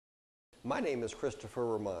My name is Christopher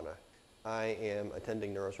Romana. I am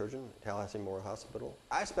attending neurosurgeon at Tallahassee Memorial Hospital.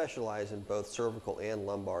 I specialize in both cervical and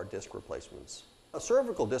lumbar disc replacements. A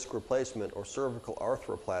cervical disc replacement or cervical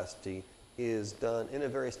arthroplasty is done in a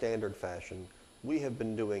very standard fashion. We have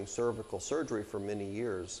been doing cervical surgery for many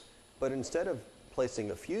years, but instead of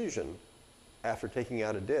placing a fusion after taking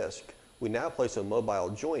out a disc, we now place a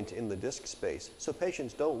mobile joint in the disc space so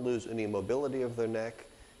patients don't lose any mobility of their neck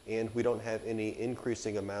and we don't have any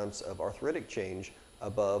increasing amounts of arthritic change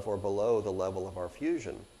above or below the level of our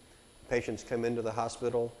fusion. Patients come into the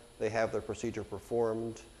hospital, they have their procedure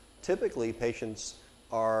performed. Typically, patients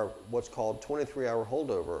are what's called 23-hour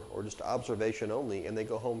holdover or just observation only, and they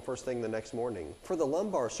go home first thing the next morning. For the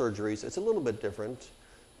lumbar surgeries, it's a little bit different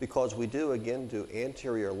because we do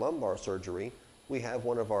anterior lumbar surgery. We have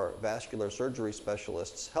one of our vascular surgery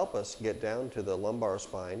specialists help us get down to the lumbar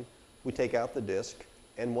spine. We take out the disc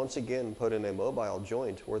and once again put in a mobile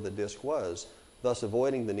joint where the disc was, thus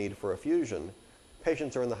avoiding the need for a fusion.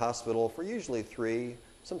 Patients are in the hospital for usually 3,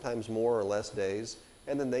 sometimes more or less days,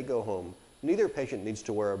 and then they go home. Neither patient needs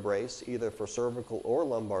to wear a brace, either for cervical or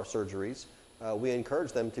lumbar surgeries. We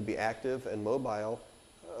encourage them to be active and mobile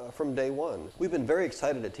from day one. We've been very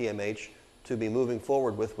excited at TMH to be moving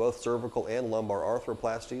forward with both cervical and lumbar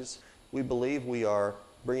arthroplasties. We believe we are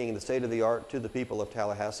bringing the state of the art to the people of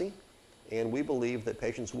Tallahassee, and we believe that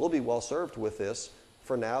patients will be well served with this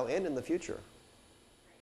for now and in the future.